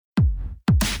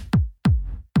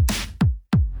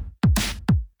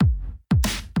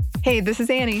Hey, this is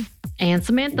Annie. And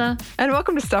Samantha. And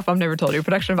welcome to Stuff I've Never Told You, a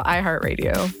production of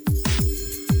iHeartRadio.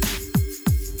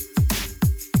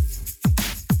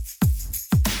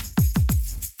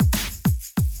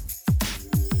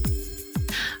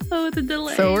 Oh, the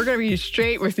delay. So we're going to be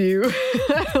straight with you,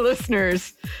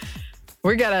 listeners.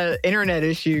 We got an internet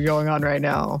issue going on right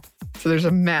now. So there's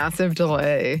a massive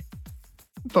delay.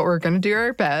 But we're going to do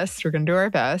our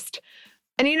best.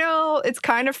 And you know, it's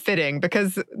kind of fitting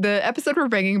because the episode we're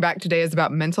bringing back today is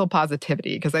about mental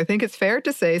positivity. Because I think it's fair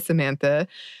to say, Samantha,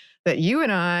 that you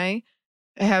and I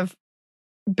have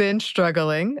been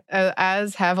struggling,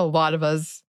 as have a lot of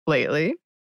us lately.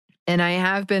 And I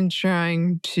have been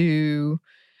trying to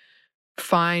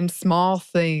find small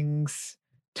things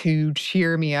to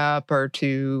cheer me up or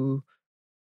to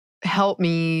help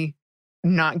me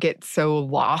not get so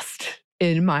lost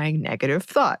in my negative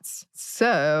thoughts.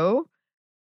 So,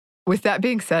 with that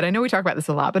being said, I know we talk about this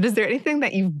a lot, but is there anything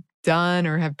that you've done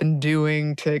or have been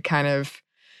doing to kind of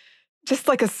just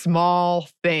like a small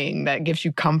thing that gives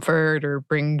you comfort or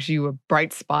brings you a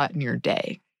bright spot in your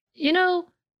day? You know,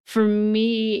 for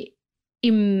me,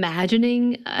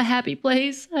 imagining a happy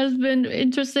place has been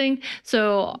interesting.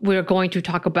 So we're going to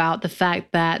talk about the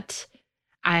fact that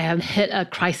I have hit a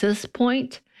crisis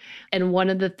point. And one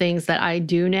of the things that I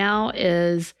do now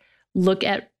is look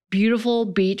at beautiful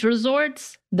beach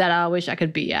resorts that I wish I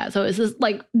could be at. So it's this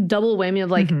like double whammy of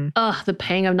like, the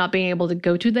pang of not being able to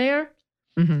go to there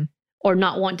or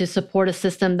not want to support a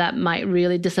system that might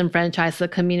really disenfranchise the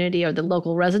community or the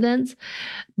local residents.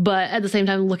 But at the same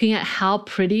time, looking at how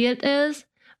pretty it is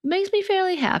makes me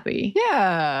fairly happy.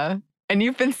 Yeah. And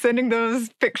you've been sending those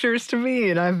pictures to me,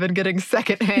 and I've been getting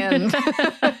secondhand,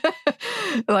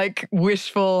 like,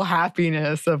 wishful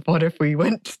happiness of what if we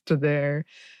went to there.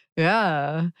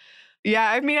 Yeah.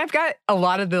 Yeah, I mean, I've got a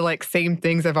lot of the, like, same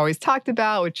things I've always talked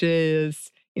about, which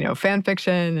is, you know, fan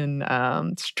fiction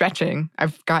and stretching.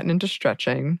 I've gotten into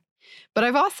stretching. But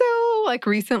I've also, like,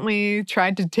 recently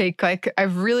tried to take, like,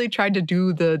 I've really tried to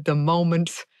do the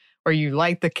moment where you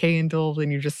light the candles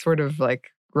and you just sort of, like,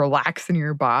 relax in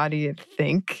your body and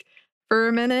think for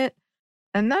a minute.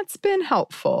 And that's been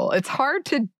helpful. It's hard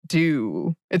to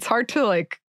do. It's hard to,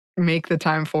 like, make the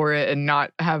time for it and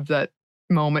not have that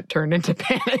moment turn into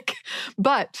panic.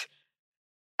 But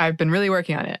I've been really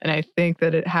working on it. And I think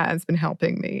that it has been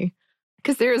helping me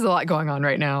because there is a lot going on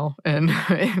right now. And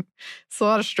it's a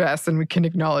lot of stress. And we can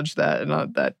acknowledge that.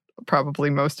 And that probably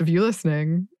most of you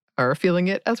listening are feeling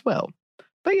it as well.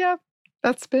 But yeah,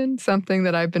 that's been something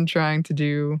that I've been trying to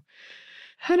do.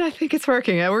 And I think it's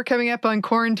working. We're coming up on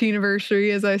quarantine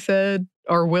anniversary, as I said,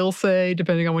 or will say,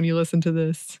 depending on when you listen to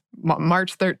this.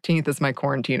 March 13th is my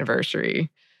quarantine anniversary.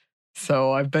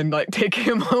 So I've been like taking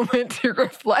a moment to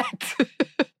reflect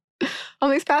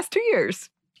on these past 2 years.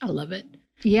 I love it.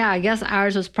 Yeah, I guess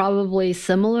ours was probably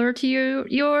similar to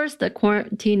yours, the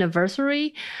quarantine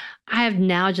anniversary. I have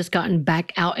now just gotten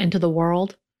back out into the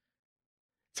world.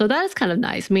 So that is kind of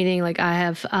nice, meaning like I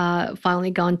have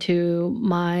finally gone to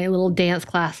my little dance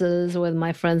classes with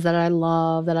my friends that I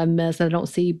love, that I miss, that I don't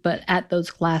see, but at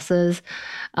those classes.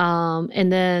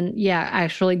 And then, yeah,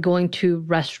 actually going to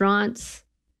restaurants.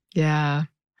 Yeah.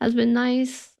 Has been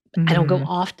nice. I don't go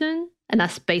often and I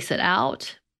space it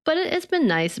out, but it's been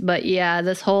nice. But yeah,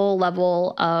 this whole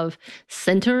level of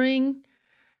centering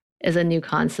is a new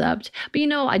concept. But you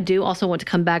know, I do also want to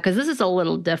come back because this is a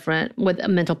little different with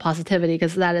mental positivity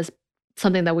because that is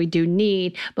something that we do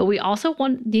need. But we also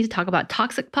need to talk about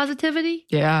toxic positivity.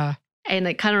 Yeah. And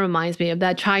it kind of reminds me of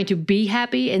that, trying to be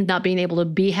happy and not being able to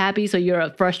be happy. So you're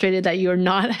frustrated that you're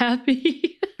not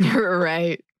happy. You're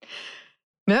right.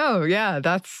 No, yeah,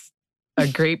 that's a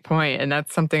great point. And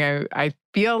that's something I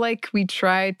feel like we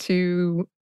try to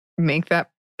make that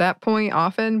point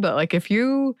often. But like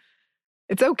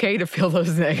it's okay to feel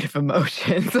those negative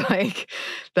emotions. Like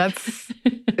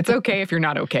it's okay if you're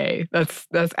not okay. That's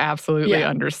absolutely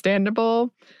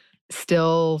understandable.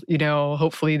 Still, you know,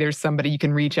 hopefully there's somebody you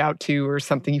can reach out to or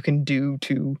something you can do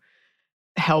to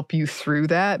help you through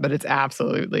that. But it's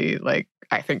absolutely, like,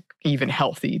 I think even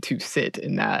healthy to sit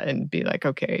in that and be like,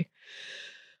 okay,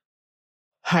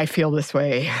 I feel this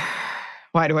way.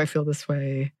 Why do I feel this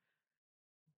way?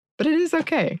 But it is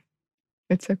okay.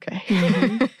 It's okay.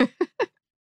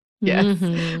 Yes,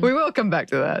 we will come back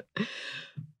to that.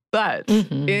 But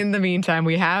in the meantime,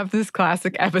 we have this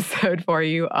classic episode for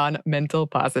you on mental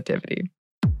positivity.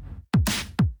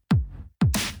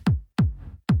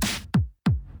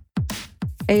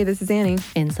 Hey, this is Annie.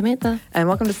 And Samantha. And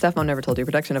welcome to Stuff Mom Never Told You,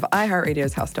 production of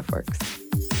iHeartRadio's How Stuff Works.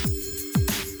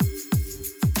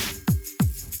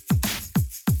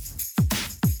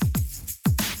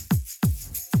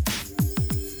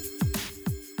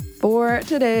 For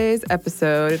today's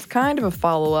episode, it's kind of a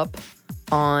follow-up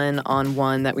on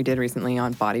one that we did recently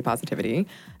on body positivity.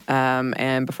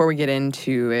 And before we get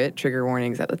into it, trigger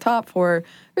warnings at the top for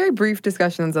very brief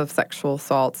discussions of sexual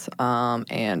assault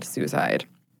and suicide.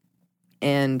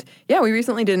 And yeah, we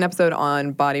recently did an episode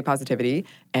on body positivity,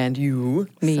 and you,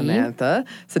 Samantha,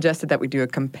 suggested that we do a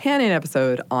companion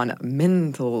episode on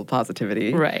mental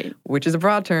positivity. Right. Which is a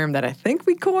broad term that I think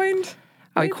we coined.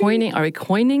 Are we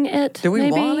coining it? Do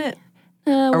we want it?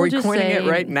 Are we coining it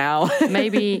right now?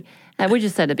 Maybe. We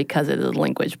just said it because it is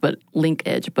linkage, but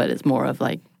it's more of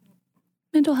like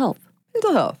mental health.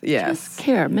 Mental health, yes. Just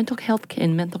care, mental health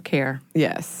and mental care.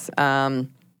 Yes. And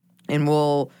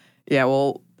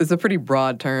it's a pretty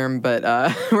broad term, but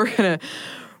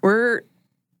we're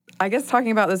I guess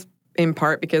talking about this in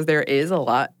part because there is a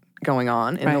lot going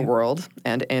on in the world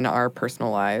and in our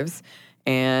personal lives.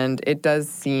 And it does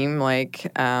seem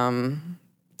like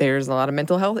there's a lot of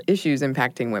mental health issues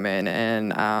impacting women,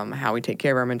 and how we take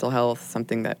care of our mental health,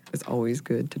 something that is always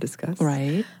good to discuss.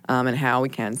 Right. And how we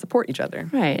can support each other.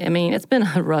 Right. I mean, it's been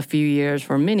a rough few years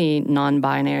for many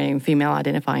non-binary and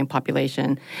female-identifying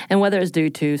population, and whether it's due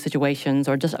to situations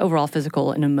or just overall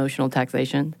physical and emotional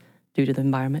taxation due to the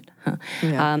environment.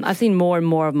 Yeah. I've seen more and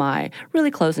more of my really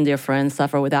close and dear friends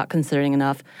suffer without considering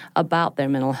enough about their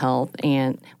mental health.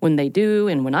 And when they do,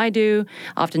 and when I do,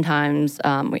 oftentimes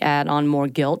we add on more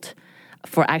guilt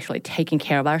for actually taking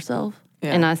care of ourselves.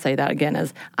 Yeah. And I say that again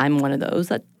as I'm one of those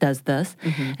that does this.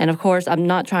 Mm-hmm. And of course, I'm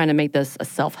not trying to make this a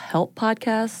self-help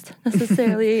podcast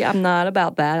necessarily. I'm not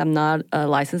about that. I'm not a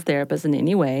licensed therapist in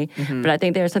any way. Mm-hmm. But I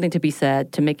think there's something to be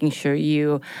said to making sure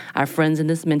you, our friends in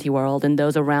this SMNTY world, and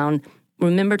those around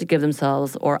remember to give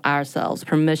themselves or ourselves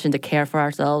permission to care for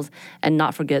ourselves and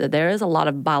not forget that there is a lot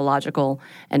of biological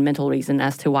and mental reason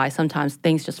as to why sometimes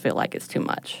things just feel like it's too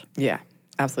much. Yeah,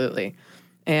 absolutely.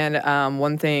 And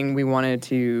one thing we wanted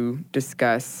to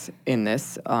discuss in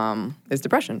this is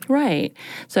depression. Right.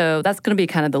 So that's going to be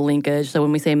kind of the linkage. So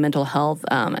when we say mental health,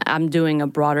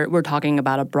 we're talking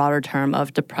about a broader term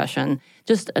of depression,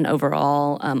 just an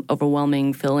overall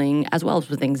overwhelming feeling as well as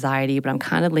with anxiety, but I'm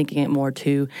kind of linking it more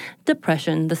to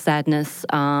depression, the sadness,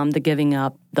 the giving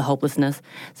up, the hopelessness.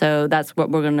 So that's what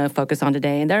we're going to focus on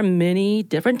today. And there are many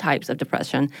different types of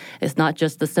depression. It's not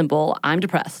just the simple, I'm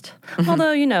depressed. Mm-hmm.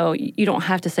 Although, you don't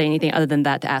have to say anything other than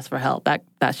that to ask for help.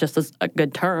 That's just a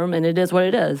good term, and it is what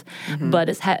it is. Mm-hmm. But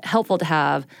it's helpful to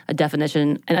have a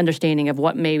definition and understanding of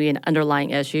what may be an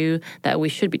underlying issue that we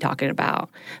should be talking about.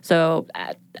 So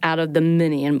out of the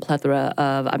many and plethora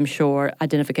of, I'm sure,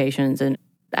 identifications and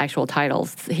actual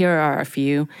titles, here are a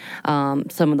few.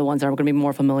 Some of the ones that are going to be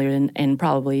more familiar and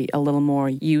probably a little more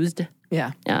used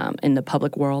in the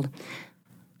public world.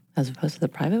 As opposed to the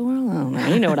private world? Oh,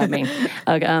 man, you know what I mean.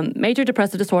 Major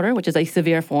depressive disorder, which is a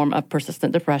severe form of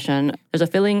persistent depression. There's a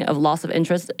feeling of loss of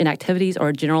interest in activities or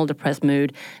a general depressed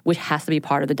mood, which has to be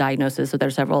part of the diagnosis. So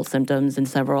there's several symptoms and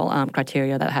several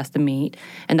criteria that it has to meet.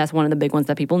 And that's one of the big ones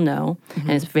that people know. Mm-hmm.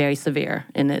 And it's very severe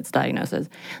in its diagnosis.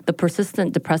 The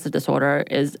persistent depressive disorder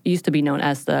used to be known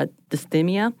as the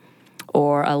dysthymia,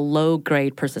 or a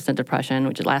low-grade persistent depression,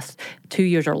 which lasts 2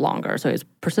 years or longer. So it's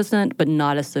persistent, but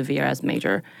not as severe as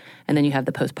major. And then you have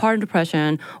the postpartum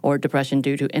depression, or depression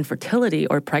due to infertility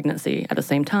or pregnancy at the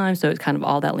same time. So it's kind of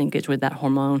all that linkage with that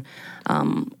hormone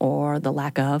or the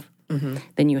lack of. Mm-hmm.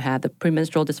 Then you have the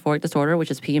premenstrual dysphoric disorder,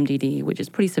 which is PMDD, which is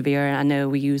pretty severe. And I know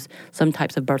we use some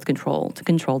types of birth control to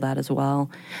control that as well.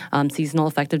 Seasonal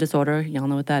affective disorder, y'all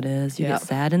know what that is. You get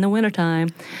sad in the wintertime.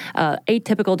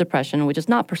 Atypical depression, which is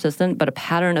not persistent, but a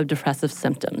pattern of depressive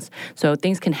symptoms. So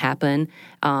things can happen,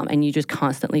 and you just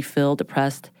constantly feel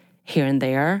depressed here and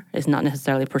there. It's not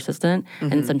necessarily persistent.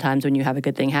 Mm-hmm. And sometimes when you have a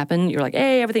good thing happen, you're like,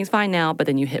 hey, everything's fine now. But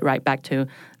then you hit right back to,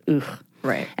 ugh.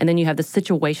 Right. And then you have the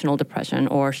situational depression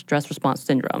or stress response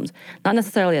syndromes. Not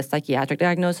necessarily a psychiatric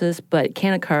diagnosis, but it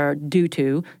can occur due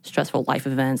to stressful life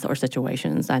events or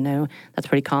situations. I know that's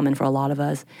pretty common for a lot of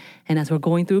us. And as we're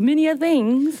going through many a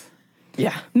things,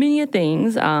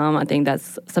 I think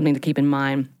that's something to keep in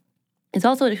mind. It's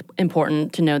also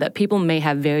important to know that people may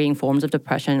have varying forms of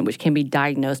depression, which can be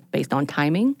diagnosed based on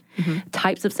timing,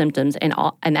 types of symptoms,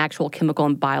 and actual chemical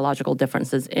and biological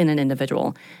differences in an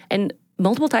individual. And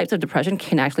multiple types of depression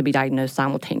can actually be diagnosed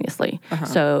simultaneously. Uh-huh.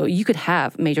 So you could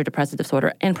have major depressive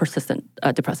disorder and persistent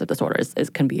depressive disorder.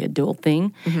 It can be a dual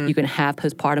thing. Mm-hmm. You can have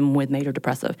postpartum with major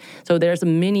depressive. So there's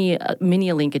many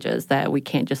linkages that we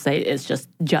can't just say it's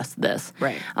just this.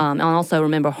 Right. And also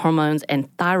remember, hormones and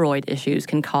thyroid issues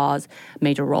can cause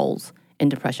major roles in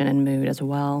depression and mood as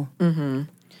well. Mm-hmm.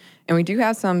 And we do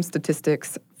have some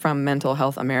statistics from Mental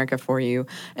Health America for you.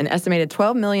 An estimated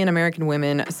 12 million American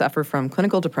women suffer from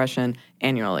clinical depression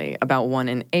annually. About 1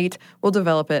 in 8 will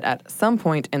develop it at some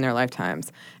point in their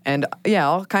lifetimes. And yeah,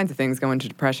 all kinds of things go into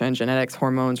depression: genetics,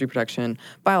 hormones, reproduction,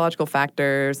 biological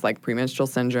factors like premenstrual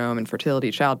syndrome,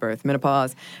 infertility, childbirth,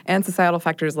 menopause, and societal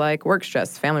factors like work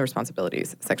stress, family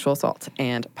responsibilities, sexual assault,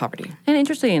 and poverty. And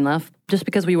interestingly enough, just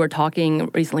because we were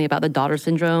talking recently about the daughter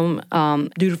syndrome,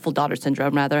 dutiful daughter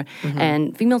syndrome rather,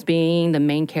 and females being the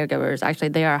main caregivers, actually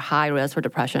they are high risk for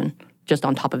depression. Just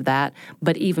on top of that.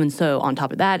 But even so, on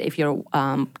top of that, if you're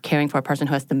caring for a person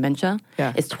who has dementia,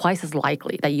 it's twice as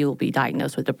likely that you'll be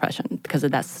diagnosed with depression because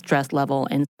of that stress level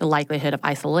and the likelihood of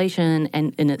isolation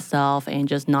and in itself and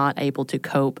just not able to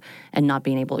cope and not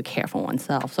being able to care for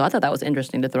oneself. So I thought that was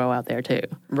interesting to throw out there too.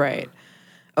 Right.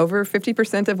 Over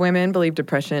 50% of women believe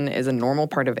depression is a normal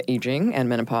part of aging and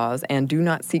menopause and do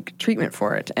not seek treatment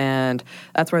for it. And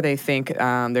that's where they think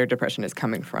their depression is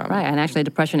coming from. Right. And actually,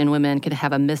 depression in women can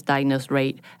have a misdiagnosed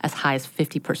rate as high as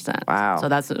 50%. Wow. So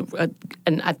that's,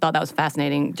 and I thought that was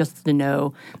fascinating just to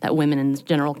know that women in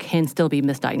general can still be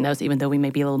misdiagnosed, even though we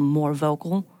may be a little more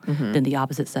vocal than the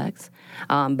opposite sex.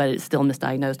 But it's still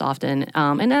misdiagnosed often.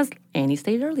 And as Annie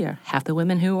stated earlier, half the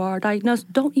women who are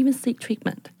diagnosed don't even seek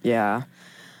treatment. Yeah.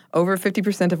 Over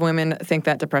 50% of women think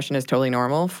that depression is totally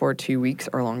normal for 2 weeks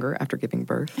or longer after giving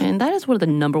birth. And that is one of the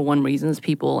number one reasons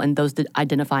people and those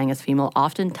identifying as female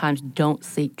oftentimes don't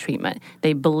seek treatment.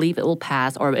 They believe it will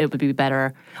pass or it would be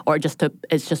better or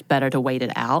it's just better to wait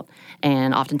it out.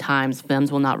 And oftentimes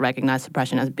femmes will not recognize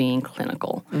depression as being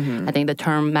clinical. I think the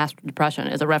term master depression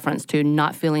is a reference to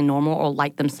not feeling normal or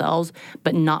like themselves,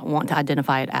 but not want to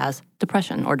identify it as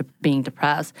depression or being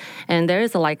depressed. And there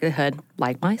is a likelihood,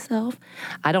 like myself,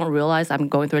 I don't realize I'm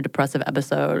going through a depressive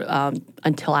episode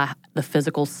until the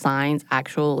physical signs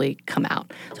actually come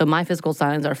out. So my physical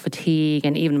signs are fatigue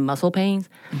and even muscle pains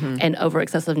and over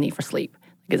excessive need for sleep.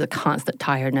 It's a constant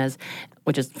tiredness,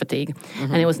 which is fatigue.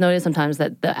 And it was noted sometimes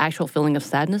that the actual feeling of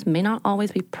sadness may not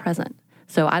always be present.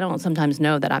 So I don't sometimes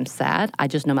know that I'm sad. I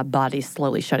just know my body's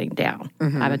slowly shutting down.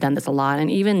 I've done this a lot. And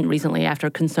even recently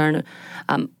after concern,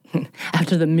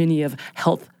 after the many of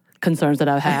health concerns that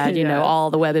I've had, you know,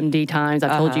 all the WebMD times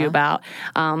I've told you about,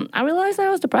 I realized I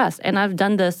was depressed. And I've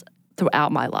done this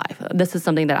throughout my life. This is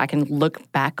something that I can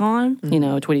look back on, you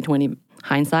know, 2020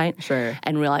 hindsight,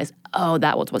 and realize, oh,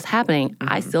 that was what's happening.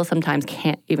 I still sometimes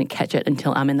can't even catch it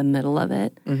until I'm in the middle of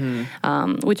it,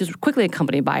 which is quickly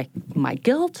accompanied by my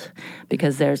guilt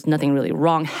because there's nothing really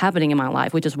wrong happening in my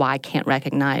life, which is why I can't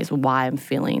recognize why I'm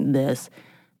feeling this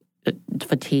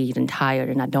fatigued and tired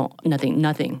and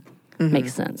nothing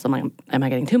makes sense. I'm like, am I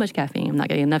getting too much caffeine? I'm not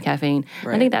getting enough caffeine.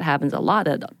 I think that happens a lot,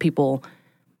 that people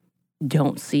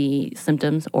don't see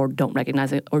symptoms or don't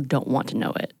recognize it or don't want to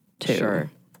know it too.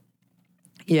 Sure.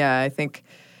 Yeah, I think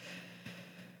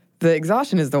the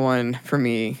exhaustion is the one for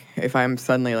me. If I'm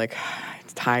suddenly like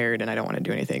tired and I don't want to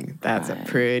do anything, that's a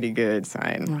pretty good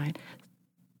sign. Right.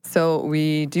 So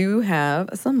we do have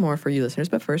some more for you listeners,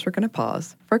 but first we're going to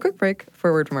pause for a quick break for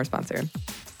a word from our sponsor.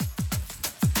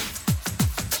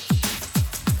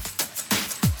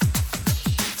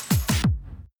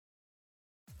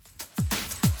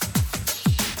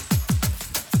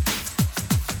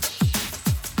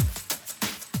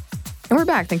 And we're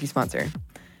back. Thank you, sponsor.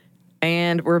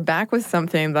 And we're back with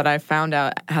something that I found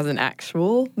out has an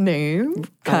actual name,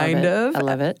 kind of. I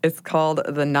love it. It's called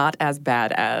the not as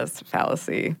bad as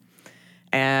fallacy.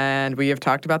 And we have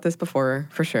talked about this before,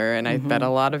 for sure. And I bet a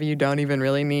lot of you don't even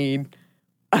really need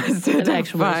us to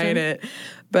define it.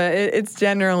 But it's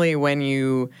generally when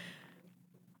you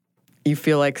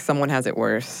feel like someone has it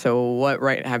worse. So what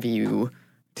right have you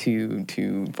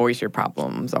to voice your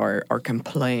problems or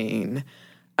complain?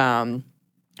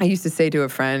 I used to say to a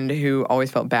friend who always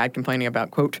felt bad complaining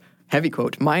about, quote, heavy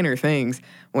quote, minor things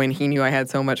when he knew I had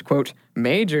so much, quote,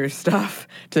 major stuff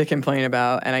to complain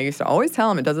about. And I used to always tell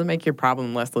him it doesn't make your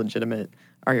problem less legitimate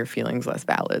or your feelings less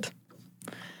valid.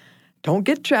 Don't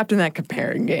get trapped in that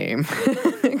comparing game.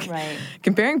 Right.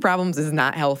 Comparing problems is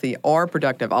not healthy or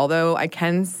productive, although I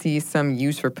can see some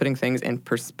use for putting things in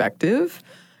perspective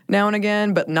now and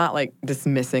again, but not like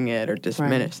dismissing it or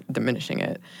diminishing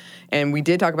it. And we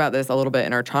did talk about this a little bit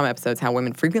in our trauma episodes, how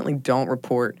women frequently don't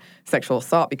report sexual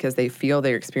assault because they feel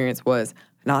their experience was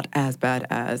not as bad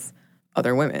as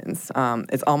other women's.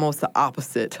 It's almost the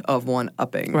opposite of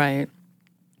one-upping. Right.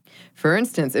 For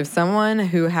instance, if someone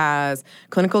who has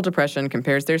clinical depression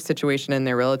compares their situation and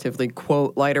their relatively,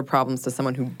 quote, lighter problems to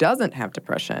someone who doesn't have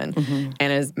depression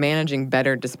and is managing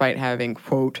better despite having,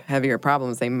 quote, heavier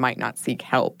problems, they might not seek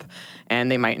help. And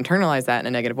they might internalize that in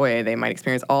a negative way. They might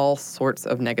experience all sorts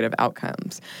of negative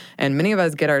outcomes. And many of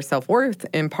us get our self-worth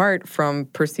in part from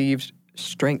perceived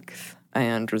strength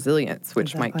and resilience,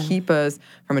 which might keep us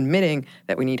from admitting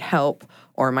that we need help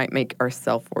or might make our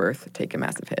self-worth take a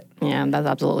massive hit. Yeah, that's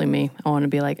absolutely me. I want to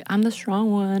be like, I'm the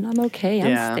strong one. I'm okay.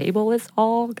 I'm stable. It's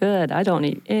all good. I don't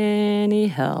need any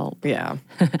help. Yeah.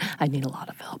 I need a lot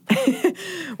of help.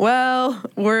 Well,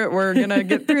 we're going to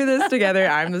get through this together.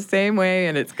 I'm the same way,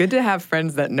 and it's good to have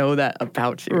friends that know that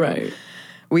about you. Right.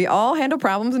 We all handle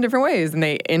problems in different ways, and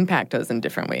they impact us in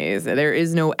different ways. There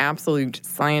is no absolute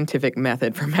scientific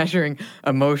method for measuring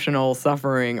emotional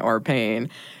suffering or pain.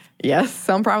 Yes,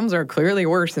 some problems are clearly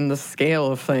worse in the scale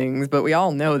of things, but we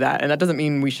all know that, and that doesn't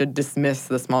mean we should dismiss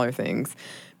the smaller things.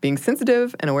 Being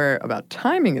sensitive and aware about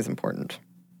timing is important.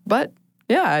 But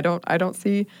yeah, I don't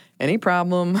see any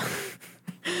problem.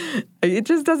 It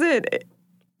just doesn't.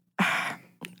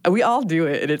 We all do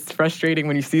it, and it's frustrating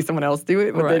when you see someone else do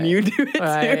it, but then you do it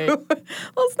too.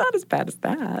 Well, it's not as bad as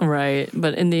that. Right.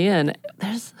 But in the end,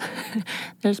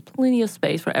 there's plenty of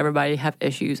space for everybody to have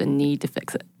issues and need to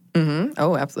fix it. Mm-hmm.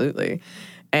 Oh, absolutely.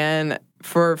 And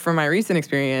for my recent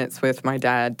experience with my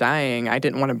dad dying, I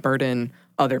didn't want to burden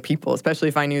other people, especially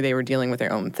if I knew they were dealing with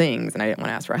their own things, and I didn't want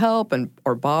to ask for help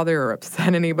or bother or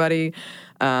upset anybody.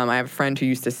 I have a friend who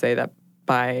used to say that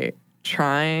by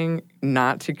trying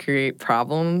not to create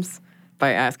problems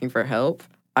by asking for help,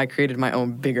 I created my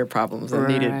own bigger problems and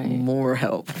needed more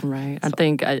help. Right. So. I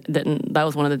think that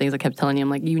was one of the things I kept telling you. I'm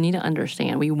like, you need to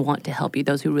understand, we want to help you.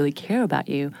 Those who really care about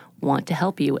you want to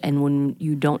help you. And when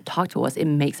you don't talk to us, it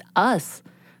makes us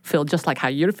feel just like how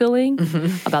you're feeling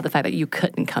about the fact that you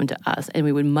couldn't come to us. And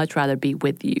we would much rather be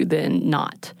with you than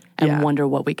not and wonder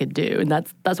what we could do. And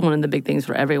that's one of the big things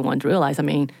for everyone to realize. I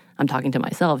mean, I'm talking to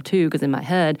myself too, because in my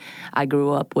head, I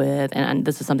grew up with, and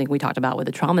this is something we talked about with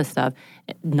the trauma stuff,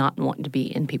 not wanting to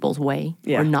be in people's way,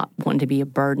 or not wanting to be a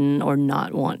burden, or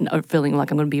or feeling like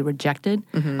I'm going to be rejected,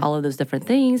 all of those different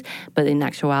things. But in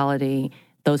actuality,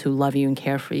 those who love you and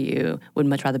care for you would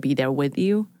much rather be there with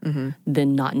you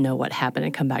than not know what happened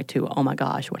and come back to, oh my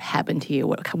gosh, what happened to you?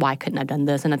 Why couldn't I have done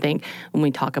this? And I think when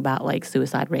we talk about like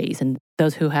suicide rates and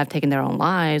those who have taken their own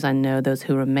lives, I know those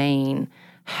who remain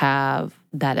have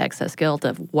that excess guilt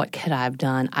of what could I have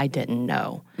done? I didn't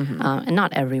know. And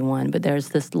not everyone, but there's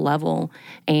this level.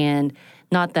 And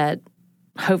not that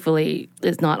hopefully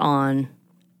it's not on,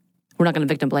 we're not going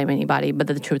to victim blame anybody, but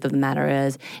the truth of the matter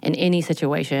is, in any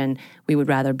situation, we would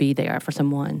rather be there for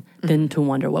someone than to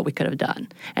wonder what we could have done.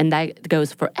 And that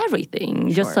goes for everything.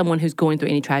 Sure. Just someone who's going through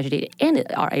any tragedy and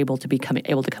are able to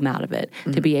come out of it,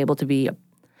 to be able to be,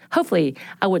 hopefully,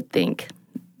 I would think,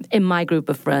 in my group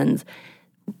of friends,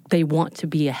 they want to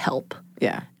be a help.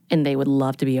 Yeah. And they would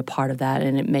love to be a part of that.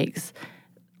 And it makes,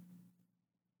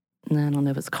 I don't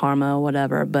know if it's karma or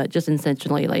whatever, but just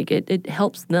essentially, like, it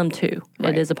helps them too.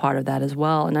 Right. It is a part of that as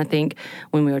well. And I think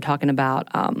when we were talking about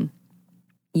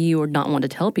you were not one to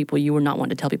tell people, you were not one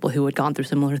to tell people who had gone through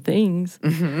similar things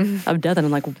of death. And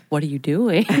I'm like, what are you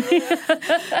doing?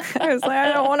 I was like,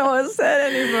 I don't want to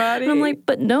upset anybody. And I'm like,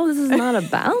 but no, this is not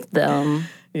about them.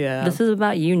 Yeah. This is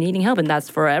about you needing help, and that's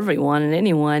for everyone and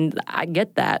anyone. I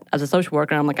get that. As a social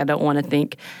worker, I'm like, I don't want to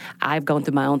think I've gone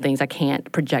through my own things. I can't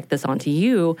project this onto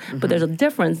you. But there's a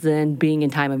difference in being in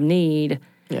time of need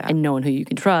and knowing who you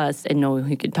can trust and knowing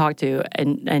who you can talk to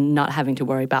and not having to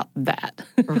worry about that.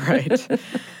 Right.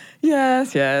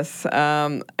 Yes.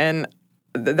 And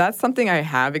that's something I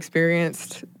have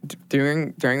experienced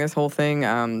during this whole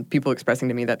thing. People expressing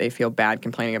to me that they feel bad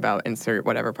complaining about insert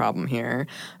whatever problem here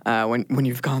when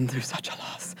you've gone through such a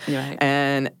loss. Right.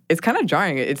 And it's kind of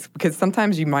jarring. It's because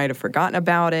sometimes you might have forgotten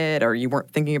about it or you weren't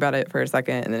thinking about it for a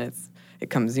second, and then it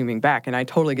comes zooming back. And I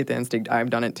totally get the instinct.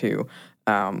 I've done it too.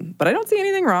 But I don't see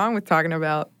anything wrong with talking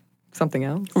about something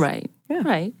else. Right. Yeah.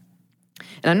 Right.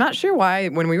 And I'm not sure why,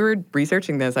 when we were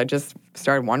researching this, I just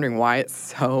started wondering why it's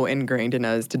so ingrained in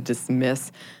us to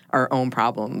dismiss our own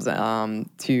problems,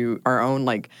 to our own,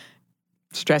 like,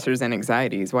 stressors and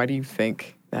anxieties. Why do you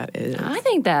think that is? I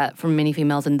think that for many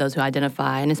females and those who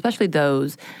identify, and especially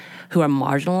those who are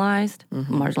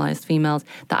marginalized females,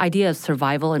 the idea of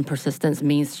survival and persistence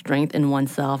means strength in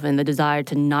oneself and the desire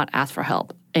to not ask for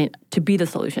help and to be the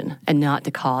solution and not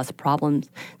to cause problems,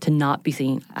 to not be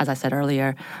seen, as I said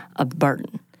earlier, a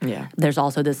burden. Yeah. There's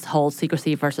also this whole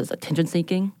secrecy versus attention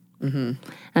seeking. And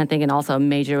I think also a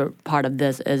major part of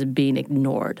this is being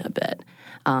ignored a bit.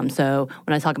 So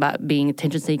when I talk about being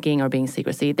attention-seeking or being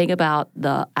secrecy, think about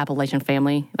the Appalachian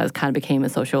family that kind of became a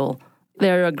social.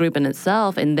 They're a group in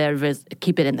itself, and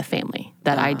keep it in the family,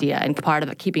 that idea. And part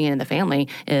of keeping it in the family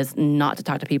is not to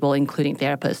talk to people, including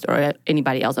therapists or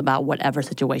anybody else, about whatever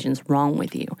situation's wrong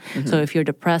with you. So if you're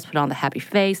depressed, put on the happy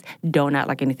face. Don't act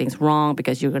like anything's wrong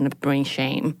because you're going to bring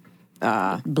shame,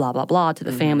 blah, blah, blah, to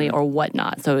the family or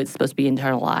whatnot. So it's supposed to be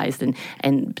internalized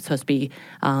and supposed to be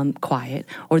quiet.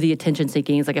 Or the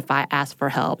attention-seeking is like if I ask for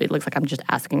help, it looks like I'm just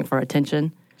asking for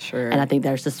attention. Sure. And I think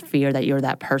there's this fear that you're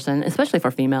that person, especially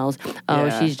for females. Oh,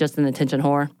 she's just an attention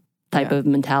whore type of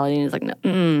mentality. And it's like,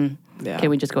 can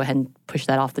we just go ahead and push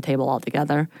that off the table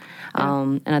altogether?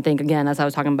 And I think, again, as I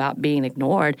was talking about being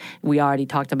ignored, we already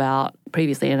talked about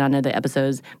previously, and I know the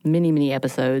episodes, many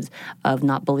episodes of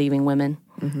not believing women,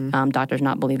 doctors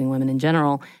not believing women in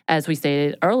general. As we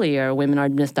stated earlier, women are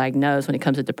misdiagnosed when it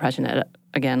comes to depression,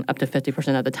 again, up to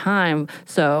 50% of the time.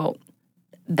 So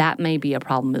that may be a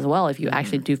problem as well if you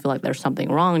actually do feel like there's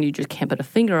something wrong and you just can't put a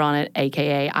finger on it,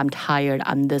 a.k.a. I'm tired,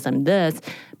 I'm this,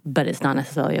 but it's not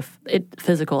necessarily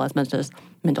physical as much as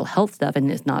mental health stuff,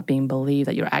 and it's not being believed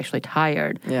that you're actually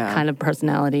tired kind of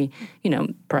personality,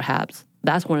 perhaps.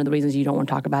 That's one of the reasons you don't want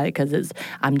to talk about it, because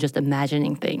I'm just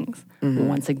imagining things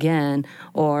once again.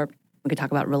 Or we could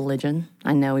talk about religion.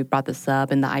 I know we brought this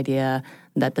up, and the idea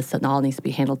that this all needs to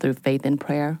be handled through faith and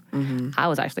prayer. I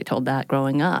was actually told that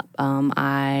growing up.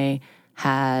 I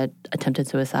had attempted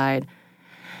suicide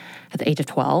at the age of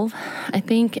 12, I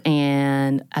think.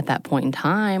 And at that point in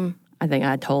time, I think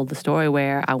I told the story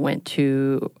where I went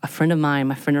to a friend of mine.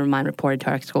 My friend of mine reported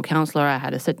to our school counselor. I had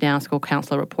to sit down. School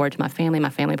counselor reported to my family. My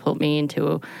family pulled me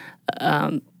into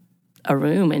a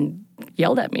room and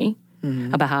yelled at me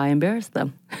about how I embarrassed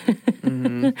them.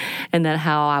 And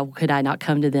that could I not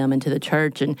come to them and to the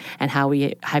church and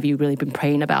have you really been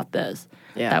praying about this?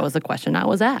 That was the question I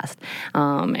was asked.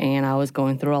 And I was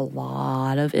going through a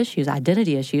lot of issues,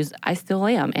 identity issues. I still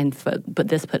am. But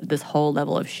this put this whole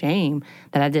level of shame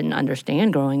that I didn't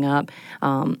understand growing up.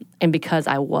 And because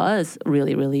I was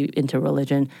really, really into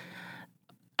religion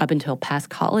up until past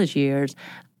college years,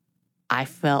 I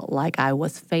felt like I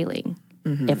was failing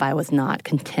if I was not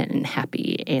content and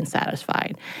happy and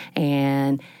satisfied.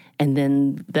 And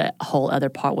then the whole other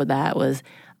part with that was,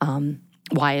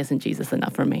 why isn't Jesus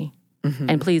enough for me?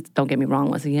 And please don't get me wrong,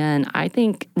 once again, I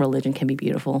think religion can be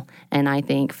beautiful, and I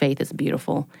think faith is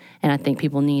beautiful, and I think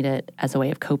people need it as a way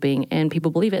of coping, and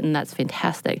people believe it, and that's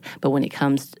fantastic. But when it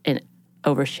comes and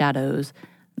overshadows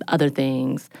other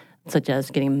things, such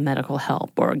as getting medical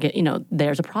help or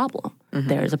there's a problem.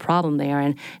 There's a problem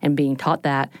there, and being taught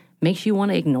that makes you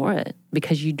want to ignore it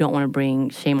because you don't want to bring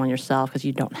shame on yourself because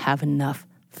you don't have enough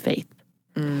faith.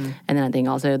 And then I think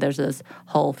also there's this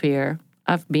whole fear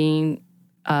of being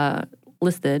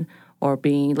listed or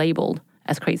being labeled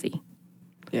as crazy.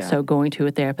 So going to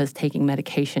a therapist, taking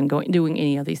medication, doing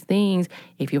any of these things,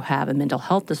 if you have a mental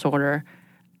health disorder,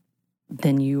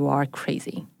 then you are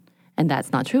crazy. And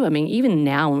that's not true. I mean, even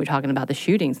now when we're talking about the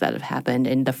shootings that have happened,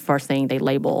 and the first thing they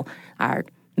label are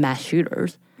mass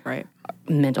shooters,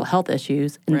 mental health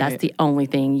issues, and that's the only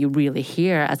thing you really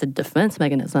hear as a defense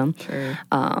mechanism,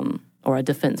 or a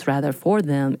defense rather for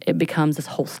them. It becomes this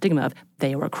whole stigma of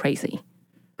they were crazy.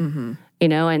 And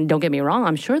don't get me wrong,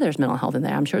 I'm sure there's mental health in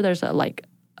there. I'm sure there's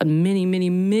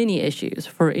many issues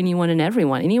for anyone and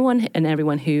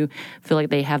everyone who feel like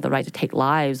they have the right to take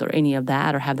lives or any of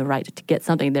that, or have the right to get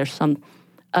something. There's some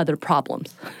other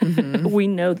problems. We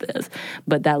know this.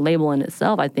 But that label in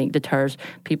itself, I think, deters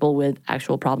people with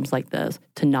actual problems like this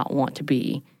to not want to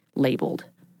be labeled.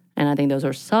 And I think those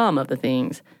are some of the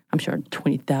things. I'm sure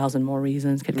 20,000 more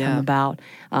reasons could come about.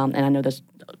 And I know there's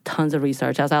tons of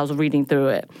research. As I was reading through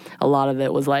it, a lot of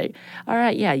it was like, all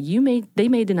right, they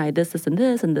may deny this, and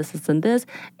this, and this, and this.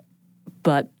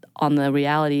 But on the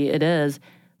reality, it is,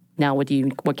 now what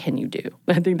can you do?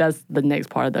 I think that's the next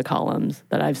part of the columns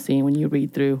that I've seen when you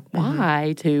read through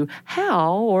why to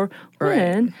how or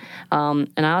when. And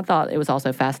I thought it was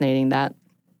also fascinating that,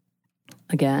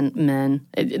 again, men,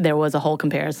 there was a whole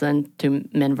comparison to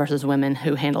men versus women,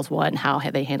 who handles what and how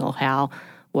they handle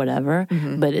whatever.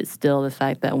 But it's still the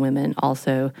fact that women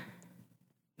also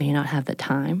may not have the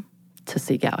time to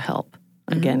seek out help.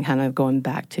 Again, kind of going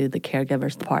back to the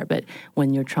caregivers part. But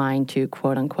when you're trying to,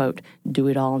 quote unquote, do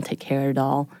it all and take care of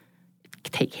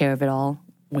it all,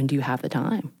 when do you have the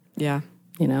time? Yeah,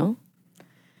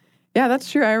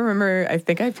 that's true. I remember, I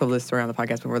think I told this story on the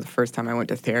podcast before. The first time I went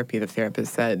to therapy, the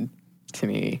therapist said to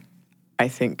me, I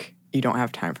think you don't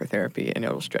have time for therapy and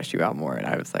it'll stress you out more. And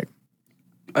I was like,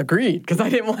 agreed, because I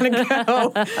didn't want to go.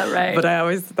 But I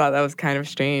always thought that was kind of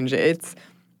strange.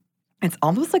 it's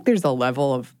almost like there's a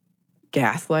level of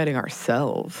gaslighting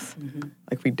ourselves.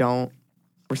 Like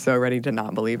we're so ready to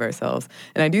not believe ourselves.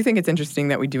 And I do think it's interesting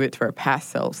that we do it to our past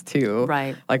selves too.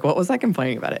 Right. Like, what was I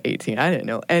complaining about at 18? I didn't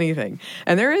know anything.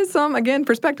 And there is some, again,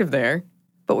 perspective there,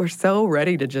 but we're so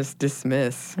ready to just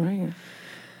dismiss. Right.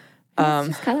 It's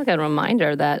just kind of like a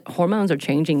reminder that hormones are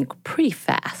changing pretty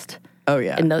fast. Oh,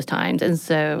 yeah. In those times. And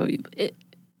so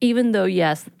even though,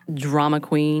 yes, drama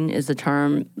queen is a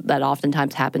term that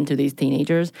oftentimes happens to these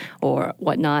teenagers or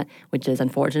whatnot, which is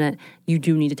unfortunate, you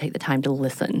do need to take the time to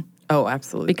listen. Oh,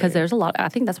 absolutely. Because there's a lot, I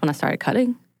think that's when I started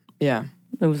cutting. Yeah.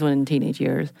 It was when in teenage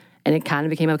years. And it kind of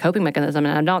became a coping mechanism.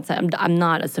 And I'm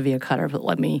not a severe cutter, but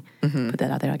let me put that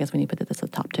out there. I guess we need to put this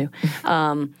at the top too.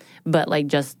 But like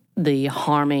just the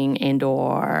harming and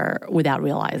or without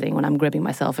realizing when I'm gripping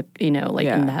myself, in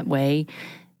that way,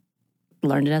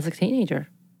 learned it as a teenager.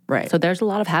 Right. So there's a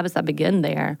lot of habits that begin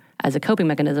there as a coping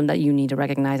mechanism that you need to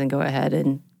recognize and go ahead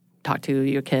and talk to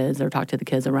your kids or talk to the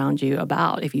kids around you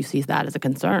about if you see that as a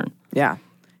concern. Yeah.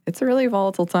 It's a really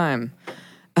volatile time.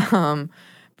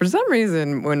 For some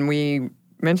reason, when we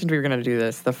mentioned we were going to do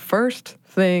this, the first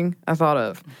thing I thought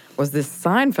of was this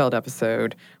Seinfeld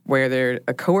episode where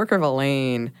a coworker of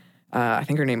Elaine, I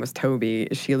think her name was Toby,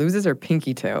 she loses her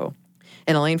pinky toe.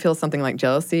 And Elaine feels something like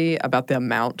jealousy about the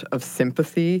amount of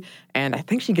sympathy. And I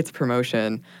think she gets a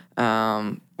promotion,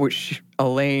 which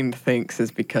Elaine thinks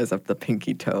is because of the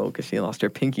pinky toe, because she lost her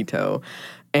pinky toe.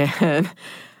 And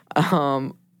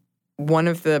one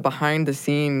of the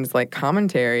behind-the-scenes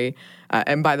commentary,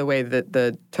 and by the way,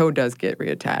 the toe does get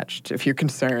reattached if you're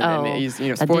concerned. Oh,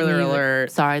 and spoiler alert.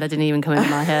 Sorry, that didn't even come into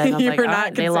my head. I was You like, were all not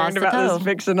right, they lost concerned the about toe. this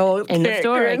fictional End of character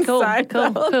story. in Cool.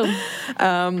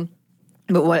 Seinfeld.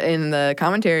 But what in the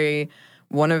commentary,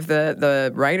 one of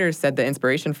the writers said the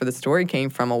inspiration for the story came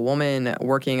from a woman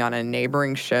working on a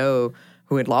neighboring show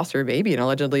who had lost her baby, and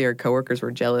allegedly her coworkers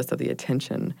were jealous of the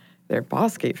attention their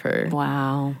boss gave her.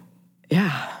 Wow.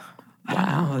 Yeah. I don't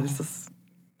know. This is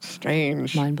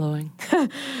strange. Mind-blowing.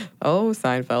 Oh,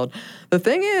 Seinfeld. The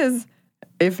thing is,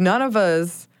 if none of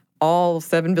us, all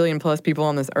 7 billion plus people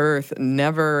on this earth,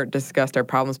 never discussed our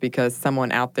problems because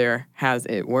someone out there has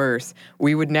it worse,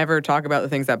 we would never talk about the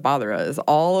things that bother us.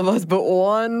 All of us but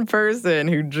one person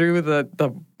who drew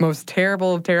the most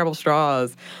terrible of terrible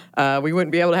straws, we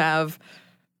wouldn't be able to have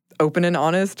open and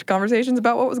honest conversations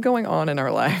about what was going on in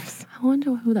our lives. I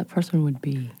wonder who that person would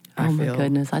be. Oh, my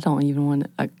goodness. I don't even want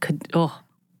to...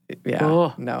 Yeah.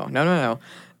 Oh. No.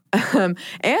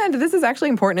 And this is actually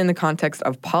important in the context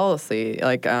of policy.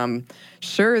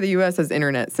 Sure, the U.S. has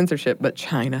internet censorship, but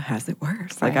China has it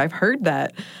worse. Right. I've heard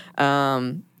that,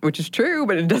 which is true,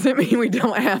 but it doesn't mean we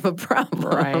don't have a problem.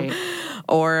 Right.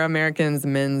 Or Americans,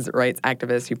 men's rights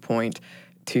activists who point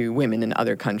to women in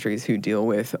other countries who deal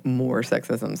with more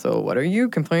sexism. So what are you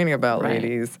complaining about, Right.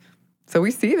 ladies? So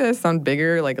we see this on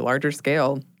bigger, larger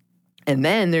scale. And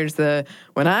then there's the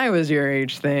when I was your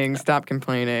age thing, stop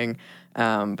complaining.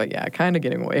 But yeah, kind of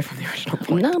getting away from the original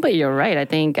point. No, but you're right. I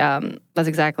think that's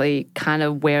exactly kind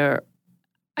of where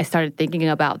I started thinking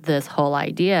about this whole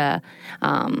idea.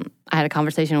 I had a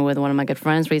conversation with one of my good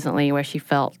friends recently where she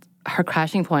felt her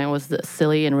crashing point was the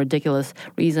silly and ridiculous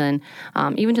reason,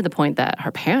 even to the point that her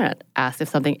parent asked if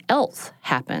something else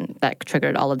happened that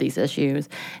triggered all of these issues.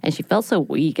 And she felt so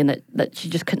weak and that she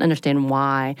just couldn't understand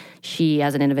why she,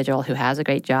 as an individual who has a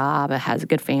great job, has a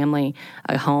good family,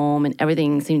 a home, and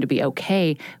everything seemed to be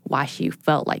okay, why she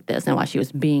felt like this and why she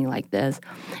was being like this.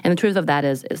 And the truth of that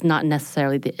is it's not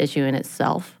necessarily the issue in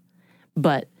itself,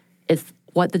 but it's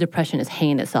what the depression is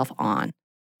hanging itself on.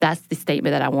 That's the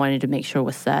statement that I wanted to make sure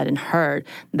was said and heard,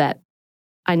 that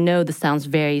I know this sounds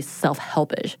very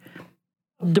self-helpish.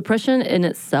 Depression in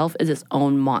itself is its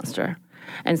own monster.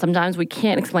 And sometimes we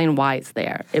can't explain why it's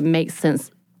there. It makes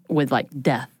sense with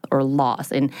death or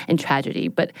loss and tragedy.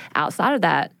 But outside of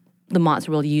that, the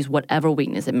monster will use whatever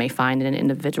weakness it may find in an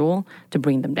individual to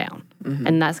bring them down. Mm-hmm.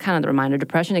 And that's kind of the reminder.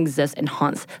 Depression exists and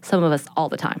haunts some of us all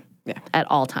the time. Yeah. At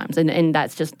all times. And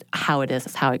that's just how it is.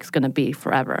 It's how it's going to be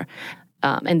forever.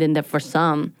 And then for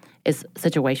some, it's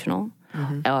situational.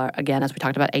 Mm-hmm. Or again, as we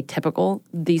talked about, atypical.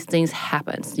 These things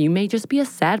happen. You may just be a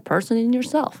sad person in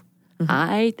yourself. Mm-hmm.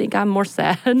 I think I'm more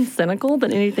sad and cynical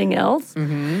than anything else.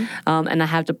 Mm-hmm. And I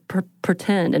have to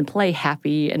pretend and play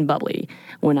happy and bubbly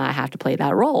when I have to play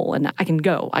that role. And I can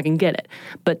get it.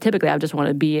 But typically, I just want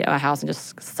to be at my house and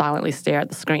just silently stare at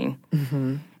the screen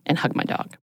and hug my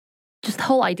dog. Just the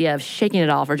whole idea of shaking it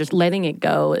off or just letting it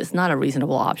go is not a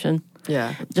reasonable option.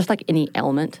 Yeah. Just like any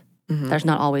ailment, there's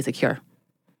not always a cure.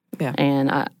 Yeah.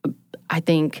 And I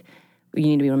think you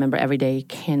need to remember every day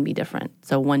can be different.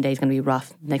 So one day is going to be rough.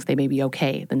 The next day may be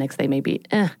okay. The next day may be,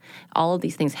 all of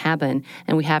these things happen.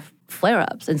 And we have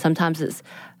flare-ups. And sometimes it's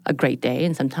a great day.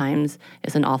 And sometimes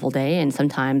it's an awful day. And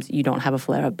sometimes you don't have a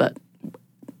flare-up, but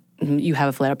you have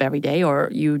a flare-up every day, or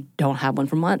you don't have one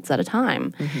for months at a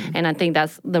time. And I think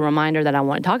that's the reminder that I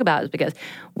want to talk about, is because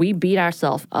we beat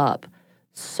ourselves up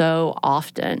so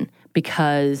often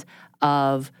because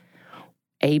of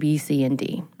A, B, C, and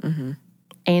D.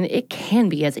 And it can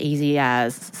be as easy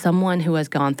as someone who has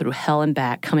gone through hell and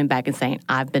back coming back and saying,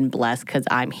 I've been blessed because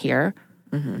I'm here,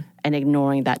 and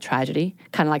ignoring that tragedy,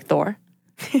 kind of like Thor.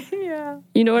 Yeah.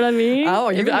 You know what I mean? Oh,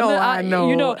 you know I know.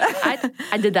 You know,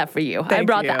 I did that for you. I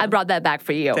brought that back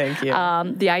for you. Thank you.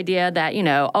 The idea that,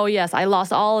 oh yes, I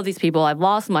lost all of these people. I've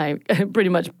lost my pretty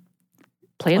much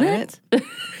planet.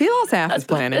 He lost half his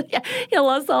planet. Yeah, he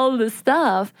lost all of this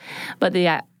stuff, but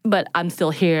I'm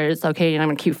still here. It's okay, and I'm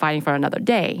gonna keep fighting for another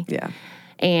day. Yeah.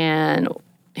 And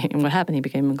what happened? He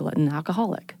became a glutton and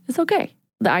alcoholic. It's okay.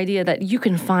 The idea that you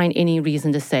can find any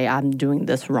reason to say I'm doing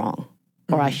this wrong,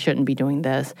 or I shouldn't be doing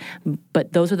this.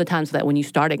 But those are the times that when you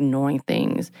start ignoring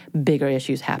things, bigger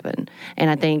issues happen. And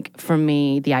I think for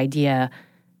me, the idea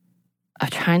of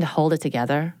trying to hold it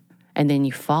together, and then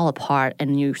you fall apart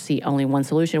and you see only one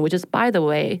solution, which is, by the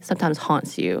way, sometimes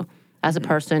haunts you. As a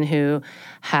person who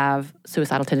have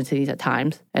suicidal tendencies at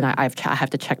times, and I have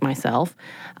to check myself,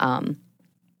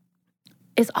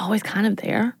 it's always kind of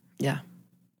there. Yeah.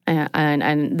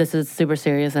 And this is super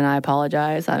serious, and I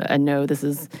apologize. I know this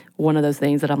is one of those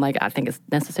things that I'm like, I think it's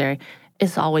necessary.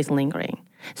 It's always lingering.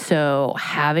 So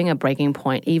having a breaking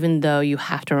point, even though you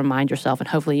have to remind yourself, and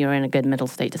hopefully you're in a good mental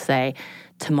state to say,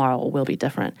 tomorrow will be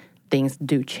different. Things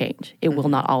do change. It will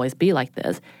not always be like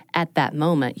this. At that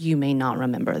moment, you may not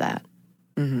remember that.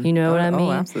 You know what I mean?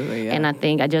 Oh, absolutely, yeah. And I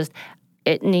think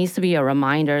it needs to be a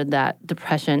reminder that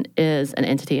depression is an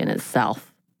entity in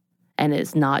itself. And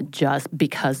it's not just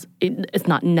because, it's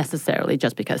not necessarily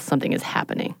just because something is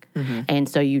happening. And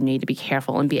so you need to be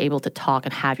careful and be able to talk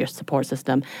and have your support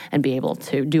system and be able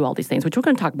to do all these things, which we're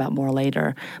going to talk about more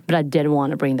later. But I did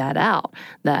want to bring that out,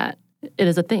 that it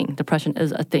is a thing. Depression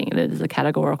is a thing. It is a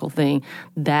categorical thing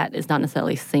that is not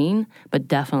necessarily seen, but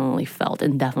definitely felt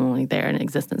and definitely there in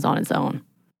existence on its own.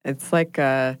 It's like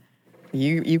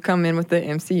you come in with the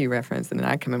MCU reference, and then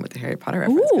I come in with the Harry Potter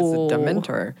reference, because the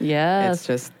Dementor. Yes. It's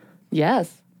just...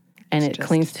 Yes. And it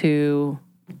clings to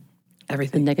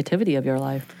everything. The negativity of your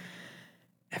life.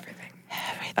 Everything.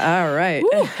 All right.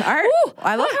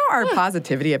 I love how our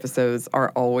positivity episodes are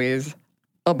always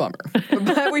a bummer.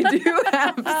 But we do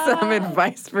have some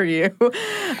advice for you.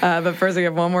 But first, we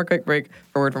have one more quick break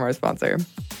for a word from our sponsor.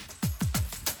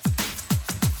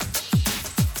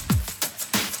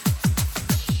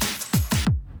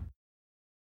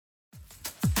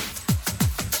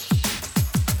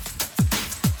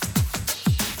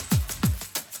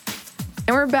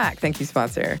 And we're back. Thank you,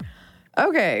 sponsor.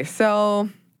 Okay, so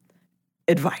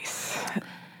advice.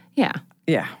 Yeah.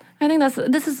 Yeah. I think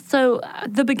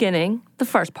the beginning, the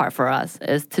first part for us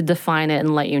is to define it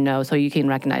and let you know so you can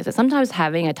recognize it. Sometimes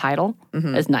having a title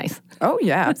is nice. Oh,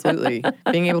 yeah, absolutely.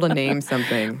 Being able to name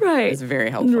something is very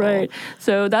helpful. Right.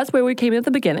 So that's where we came in at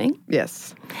the beginning.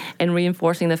 Yes. And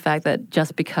reinforcing the fact that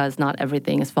just because not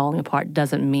everything is falling apart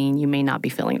doesn't mean you may not be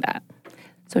feeling that.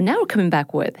 So now we're coming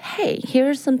back with, hey,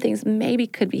 here's some things maybe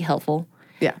could be helpful.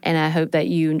 Yeah. And I hope that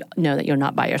you know that you're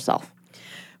not by yourself.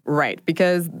 Right,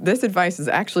 because this advice is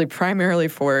actually primarily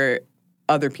for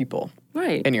other people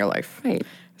in your life. Right.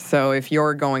 So if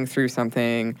you're going through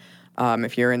something,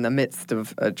 if you're in the midst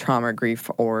of a trauma, grief,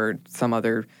 or some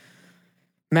other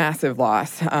massive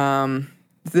loss,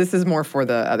 this is more for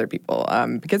the other people,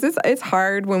 because it's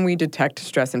hard when we detect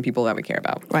stress in people that we care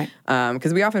about. Right.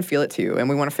 Because we often feel it too, and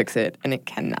we want to fix it, and it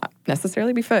cannot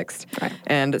necessarily be fixed. Right.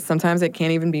 And sometimes it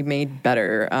can't even be made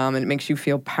better, and it makes you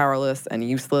feel powerless and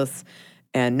useless,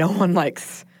 and no one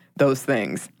likes those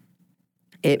things.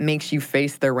 It makes you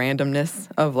face the randomness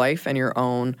of life and your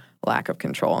own lack of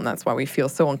control, and that's why we feel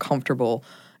so uncomfortable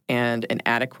and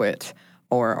inadequate,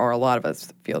 or a lot of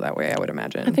us feel that way, I would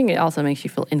imagine. I think it also makes you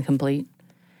feel incomplete.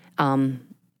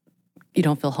 You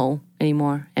don't feel whole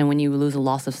anymore. And when you lose a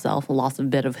loss of self, a loss of a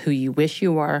bit of who you wish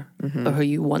you were or who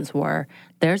you once were,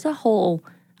 there's a whole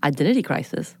identity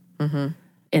crisis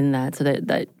in that. So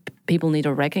that people need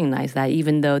to recognize that,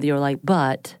 even though you're like,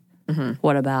 but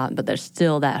what about? But there's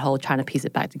still that whole trying to piece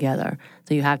it back together.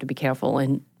 So you have to be careful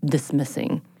in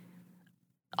dismissing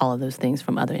all of those things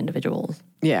from other individuals.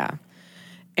 Yeah.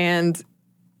 And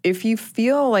if you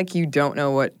feel like you don't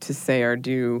know what to say or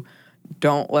do,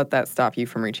 don't let that stop you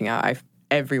from reaching out.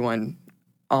 Everyone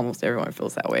almost everyone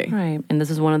feels that way. Right. And this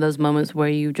is one of those moments where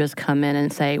you just come in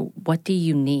and say, what do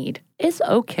you need? It's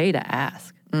okay to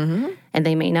ask. Mm-hmm. And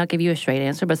they may not give you a straight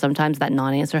answer, but sometimes that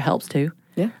non-answer helps too.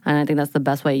 Yeah. And I think that's the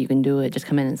best way you can do it. Just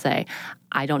come in and say,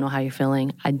 I don't know how you're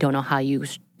feeling. I don't know how you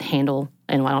handle,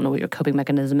 and I don't know what your coping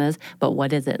mechanism is, but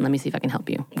what is it? And let me see if I can help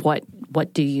you.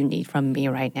 What do you need from me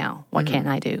right now? What can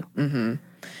I do? Mm-hmm.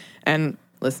 And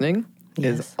listening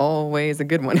Yes. is always a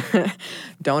good one.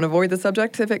 Don't avoid the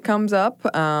subject if it comes up.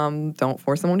 Don't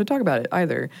force someone to talk about it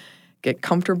either. Get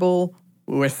comfortable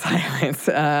with silence.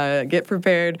 Get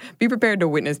prepared. Be prepared to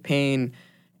witness pain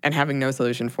and having no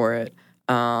solution for it.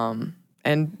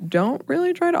 And don't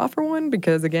really try to offer one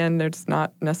because, again, it's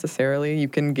not necessarily. You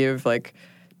can give, like,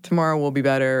 tomorrow will be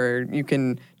better, or you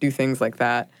can do things like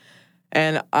that.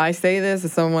 And I say this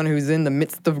as someone who's in the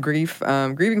midst of grief.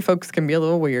 Grieving folks can be a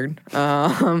little weird,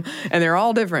 and they're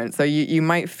all different. So you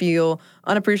might feel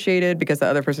unappreciated because the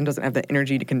other person doesn't have the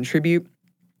energy to contribute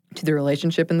to the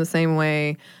relationship in the same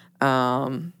way.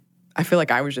 I feel like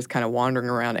I was just kind of wandering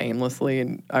around aimlessly,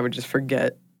 and I would just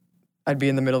forget. I'd be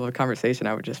in the middle of a conversation,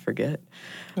 I would just forget.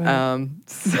 Right.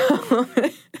 So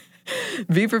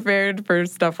be prepared for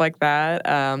stuff like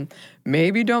that.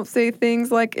 Maybe don't say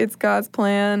things like, it's God's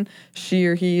plan, she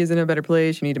or he is in a better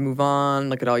place, you need to move on,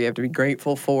 look at all you have to be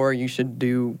grateful for, you should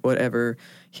do whatever,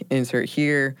 insert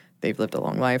here, they've lived a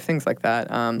long life, things like that.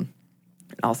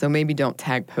 Also, maybe don't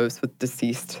tag posts with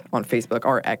deceased on Facebook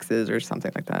or exes or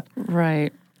something like that.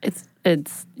 Right.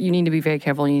 It's you need to be very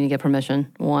careful. You need to get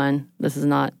permission. One, this is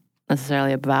not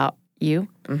necessarily about you.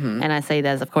 Mm-hmm. And I say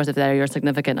that, of course, if they're your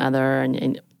significant other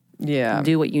and Yeah.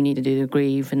 do what you need to do to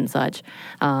grieve and such.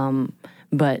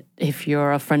 But if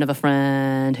you're a friend of a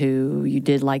friend who you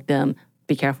did like them,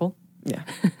 be careful. Yeah.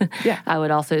 Yeah. I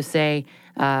would also say,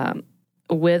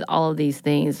 with all of these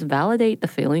things, validate the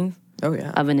feelings Oh,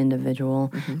 yeah. of an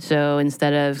individual. So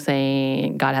instead of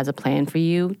saying God has a plan for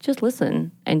you, just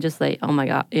listen and just say, "Oh my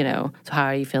God, so how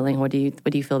are you feeling? What do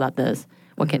you feel about this?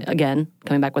 What can again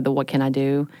coming back with the what can I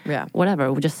do? Yeah.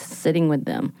 Whatever. We're just sitting with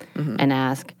them and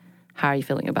ask, how are you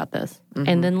feeling about this?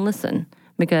 And then listen,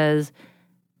 because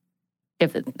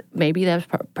if maybe that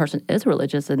person is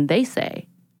religious and they say,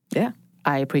 Yeah.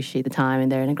 I appreciate the time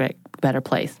and they're in a better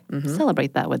place.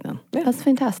 Celebrate that with them. Yeah. That's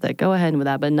fantastic. Go ahead with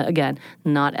that. But again,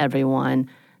 not everyone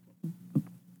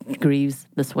grieves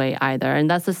this way either. And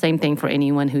that's the same thing for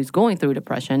anyone who's going through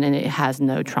depression and it has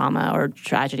no trauma or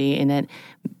tragedy in it.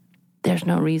 There's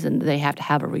no reason. They have to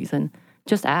have a reason.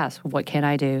 Just ask, what can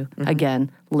I do?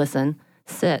 Again, listen,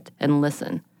 sit and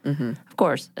listen. Of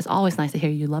course, it's always nice to hear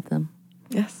you love them.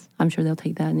 Yes. I'm sure they'll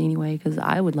take that in any way because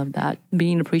I would love that.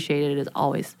 Being appreciated is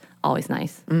always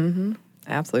nice.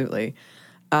 Absolutely.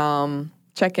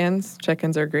 Check-ins.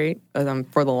 Check-ins are great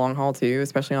for the long haul, too,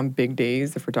 especially on big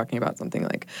days. If we're talking about something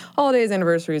like holidays,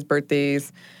 anniversaries,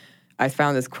 birthdays. I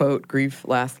found this quote, grief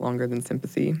lasts longer than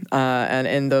sympathy. And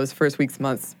in those first weeks,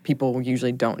 months, people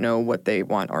usually don't know what they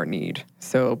want or need.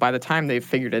 So by the time they've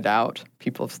figured it out,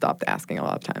 people have stopped asking a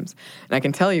lot of times. And I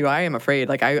can tell you, I am afraid.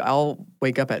 Like, I'll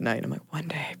wake up at night and I'm like, one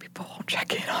day people won't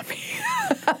check in on me.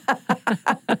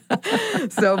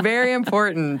 So very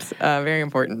important. Very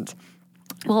important.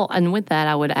 Well, and with that,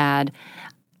 I would add,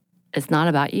 it's not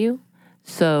about you.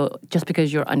 So just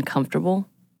because you're uncomfortable,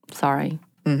 sorry.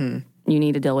 You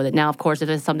need to deal with it. Now, of course, if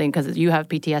it's something because you have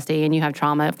PTSD and you have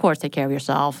trauma, of course, take care of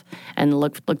yourself and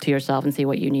look to yourself and see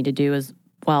what you need to do as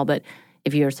well. But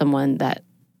if you're someone that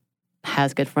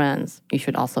has good friends, you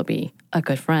should also be a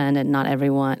good friend, and not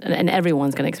everyone, and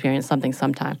everyone's going to experience something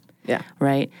sometime. Yeah.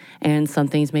 Right? And some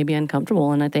things may be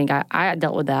uncomfortable. And I think I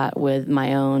dealt with that with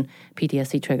my own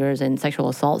PTSD triggers and sexual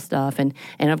assault stuff. And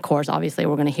of course, obviously,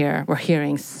 we're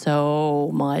hearing so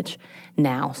much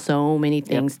now, so many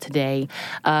things today.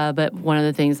 But one of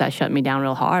the things that shut me down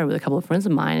real hard with a couple of friends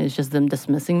of mine is just them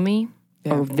dismissing me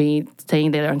or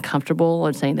saying that they're uncomfortable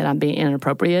or saying that I'm being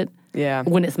inappropriate. Yeah.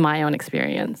 When it's my own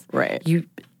experience. Right. You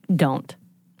don't.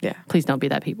 Yeah. Please don't be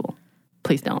that people.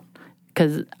 Please don't.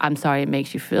 Because I'm sorry it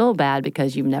makes you feel bad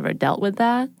because you've never dealt with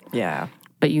that. Yeah.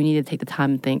 But you need to take the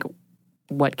time and think,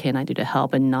 what can I do to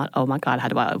help? And not, oh my God, how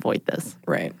do I avoid this?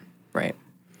 Right. Right.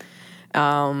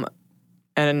 And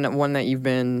one that you've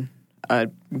been a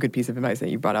good piece of advice that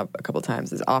you brought up a couple of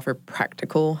times is offer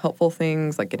practical, helpful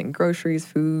things like getting groceries,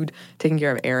 food, taking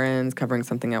care of errands, covering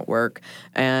something at work.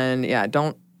 And yeah,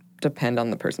 don't depend on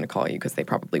the person to call you because they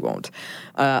probably won't.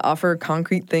 Offer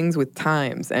concrete things with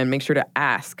times and make sure to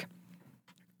ask.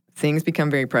 Things become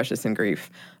very precious in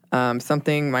grief.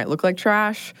 Something might look like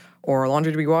trash or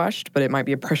laundry to be washed, but it might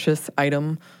be a precious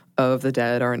item of the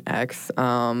dead or an ex.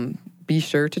 Be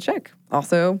sure to check.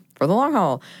 Also, for the long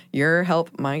haul, your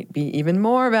help might be even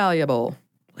more valuable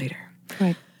later.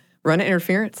 Right. Run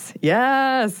interference.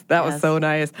 Yes, that was so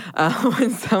nice.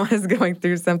 When someone is going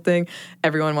through something,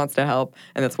 everyone wants to help,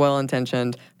 and it's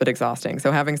well-intentioned but exhausting.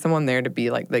 So having someone there to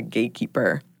be like the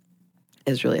gatekeeper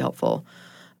is really helpful.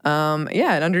 And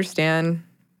understand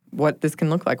what this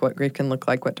can look like, what grief can look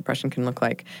like, what depression can look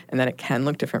like, and that it can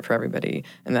look different for everybody,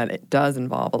 and that it does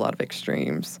involve a lot of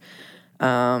extremes.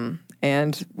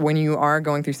 And when you are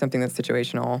going through something that's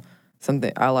situational,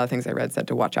 a lot of things I read said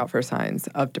to watch out for signs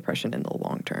of depression in the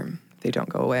long term. They don't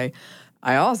go away.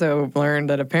 I also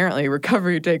learned that apparently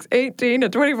recovery takes 18 to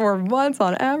 24 months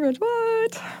on average.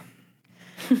 What?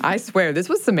 I swear, this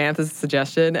was Samantha's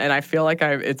suggestion, and I feel like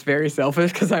it's very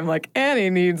selfish because I'm like,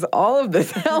 Annie needs all of this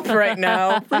help right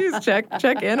now. Please check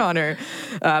in on her.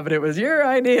 But it was your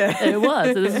idea. It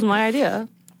was. This is my idea.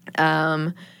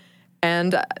 And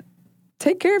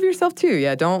take care of yourself too.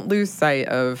 Yeah, don't lose sight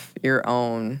of your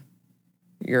own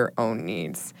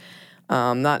needs.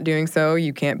 Not doing so,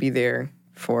 you can't be there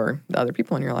for the other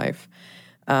people in your life.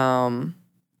 And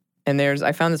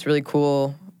I found this really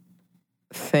cool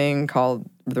thing called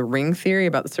the ring theory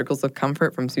about the circles of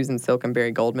comfort from Susan Silk and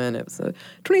Barry Goldman. It was a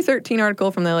 2013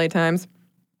 article from the LA Times.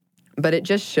 But it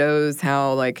just shows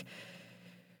how, like,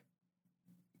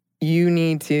 you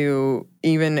need to,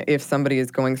 even if somebody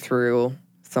is going through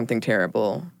something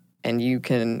terrible and you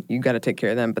got to take care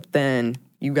of them, but then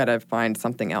you got to find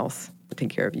something else to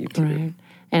take care of you too. Right.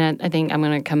 And I think I'm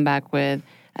going to come back with,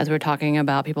 as we're talking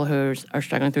about people who are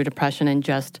struggling through depression and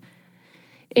just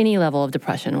any level of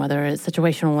depression, whether it's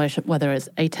situational, whether it's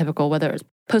atypical, whether it's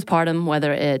postpartum,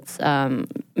 whether it's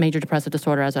major depressive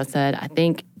disorder, as I said, I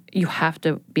think you have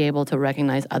to be able to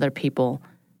recognize other people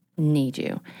need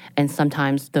you. And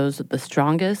sometimes those are the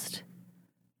strongest,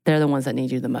 they're the ones that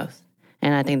need you the most.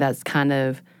 And I think that's kind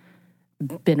of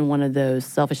been one of those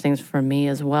selfish things for me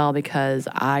as well, because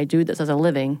I do this as a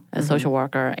living, as a social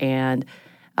worker, and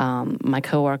my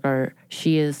coworker,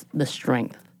 she is the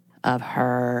strength of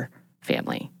her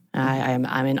family.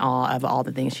 I'm in awe of all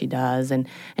the things she does,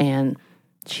 and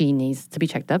she needs to be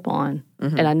checked up on.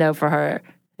 And I know for her,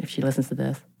 if she listens to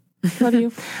this, love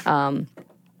you,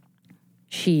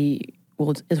 she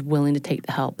is willing to take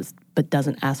the help, but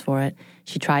doesn't ask for it.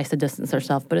 She tries to distance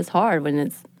herself, but it's hard when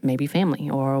it's maybe family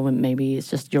or when maybe it's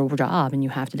just your job and you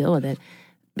have to deal with it.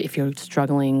 If you're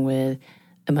struggling with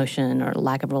emotion or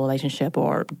lack of a relationship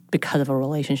or because of a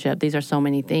relationship, these are so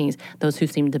many things. Those who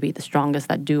seem to be the strongest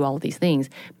that do all of these things,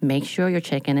 make sure you're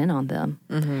checking in on them,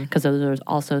 because those are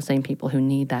also the same people who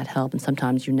need that help, and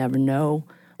sometimes you never know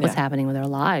what's happening with their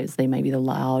lives. They may be the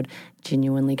loud,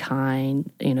 genuinely kind,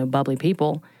 bubbly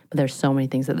people, but there's so many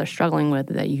things that they're struggling with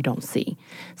that you don't see.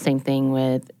 Same thing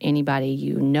with anybody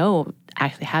you know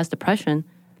actually has depression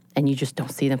and you just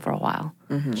don't see them for a while.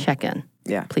 Check in.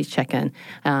 Yeah. Please check in.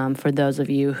 For those of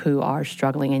you who are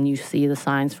struggling and you see the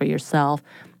signs for yourself,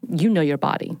 you know your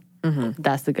body.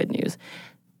 That's the good news.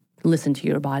 Listen to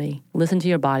your body. Listen to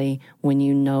your body when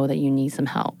you know that you need some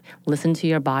help. Listen to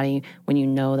your body when you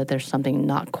know that there's something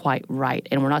not quite right.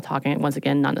 And we're not talking, once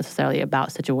again, not necessarily about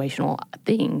situational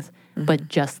things, but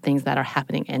just things that are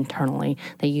happening internally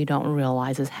that you don't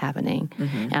realize is happening.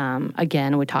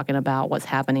 Again, we're talking about what's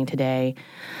happening today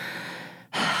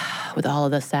with all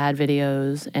of the sad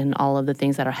videos and all of the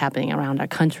things that are happening around our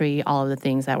country, all of the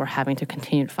things that we're having to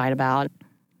continue to fight about.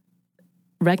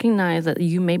 Recognize that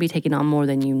you may be taking on more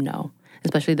than you know,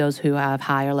 especially those who have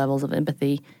higher levels of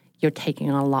empathy. You're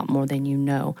taking on a lot more than you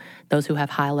know. Those who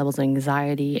have high levels of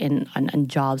anxiety in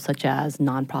jobs such as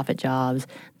nonprofit jobs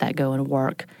that go and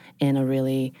work in a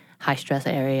really high-stress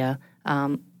area,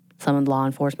 some of law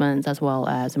enforcement as well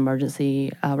as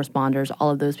emergency responders,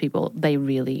 all of those people, they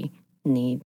really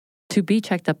need to be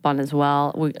checked up on as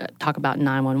well. We talk about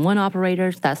 911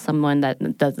 operators. That's someone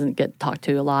that doesn't get talked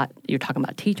to a lot. You're talking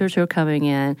about teachers who are coming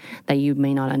in that you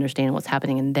may not understand what's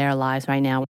happening in their lives right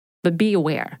now. But be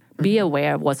aware. Be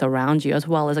aware of what's around you, as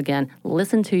well as, again,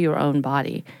 listen to your own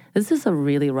body. This is a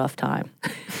really rough time.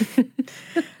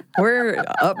 We're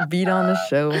upbeat on the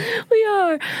show. We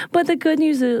are. But the good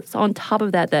news is, on top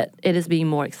of that it is being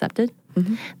more accepted.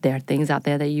 There are things out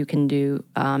there that you can do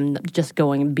just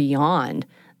going beyond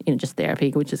just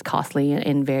therapy, which is costly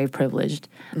and very privileged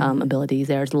abilities.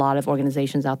 There's a lot of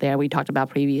organizations out there we talked about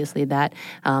previously that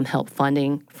help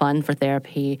fund for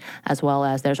therapy, as well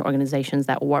as there's organizations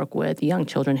that work with young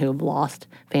children who have lost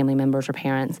family members or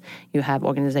parents. You have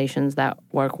organizations that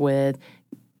work with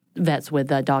vets with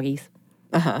doggies.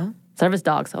 Service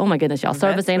dogs. Oh my goodness, y'all.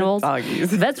 Service Vets with animals.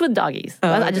 doggies. Vets with doggies.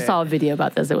 Oh, I just okay. saw a video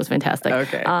about this. It was fantastic.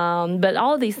 Okay. But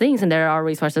all of these things, and there are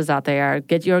resources out there.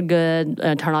 Get your good,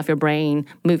 turn off your brain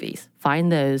movies.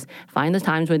 Find those. Find the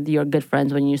times with your good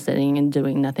friends when you're sitting and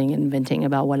doing nothing and venting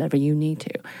about whatever you need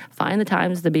to. Find the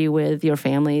times to be with your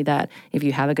family that if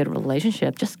you have a good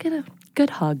relationship, just get a good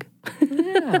hug.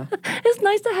 Yeah. It's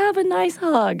nice to have a nice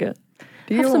hug.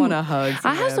 Do you want to hug?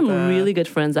 I have some Samantha? really good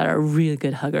friends that are really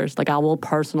good huggers. Like I will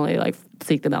personally like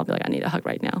seek them out and be like, I need a hug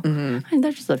right now. And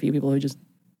there's just a few people who just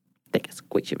they can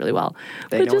squeeze you really well.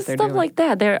 They but know what just they're stuff doing. like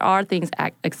that. There are things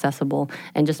accessible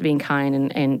and just being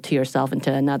kind and to yourself and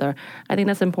to another. I think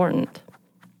that's important.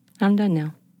 I'm done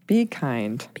now. Be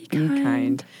kind. Be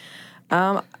kind.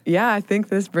 Yeah, I think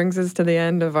this brings us to the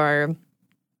end of our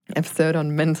episode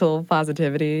on mental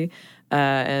positivity.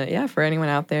 And yeah, for anyone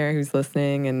out there who's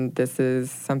listening and this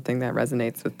is something that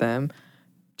resonates with them,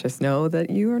 just know that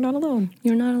you are not alone.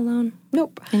 You're not alone.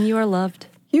 Nope. And you are loved.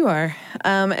 You are.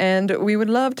 And we would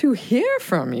love to hear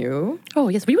from you. Oh,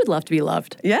 yes, we would love to be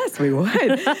loved. Yes, we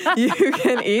would. You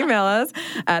can email us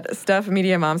at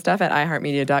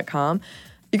stuffmediamomstuff@iheartmedia.com.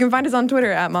 You can find us on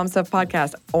Twitter at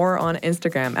momstuffpodcast or on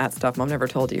Instagram at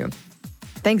stuffmomnevertoldyou.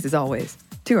 Thanks, as always,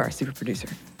 to our super producer,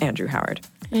 Andrew Howard.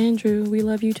 Andrew, we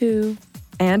love you too.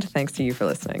 And thanks to you for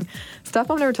listening. Stuff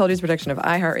Mom Never Told You is a production of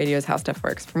iHeartRadio's How Stuff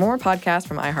Works. For more podcasts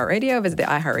from iHeartRadio, visit the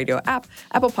iHeartRadio app,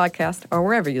 Apple Podcast, or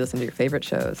wherever you listen to your favorite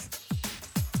shows.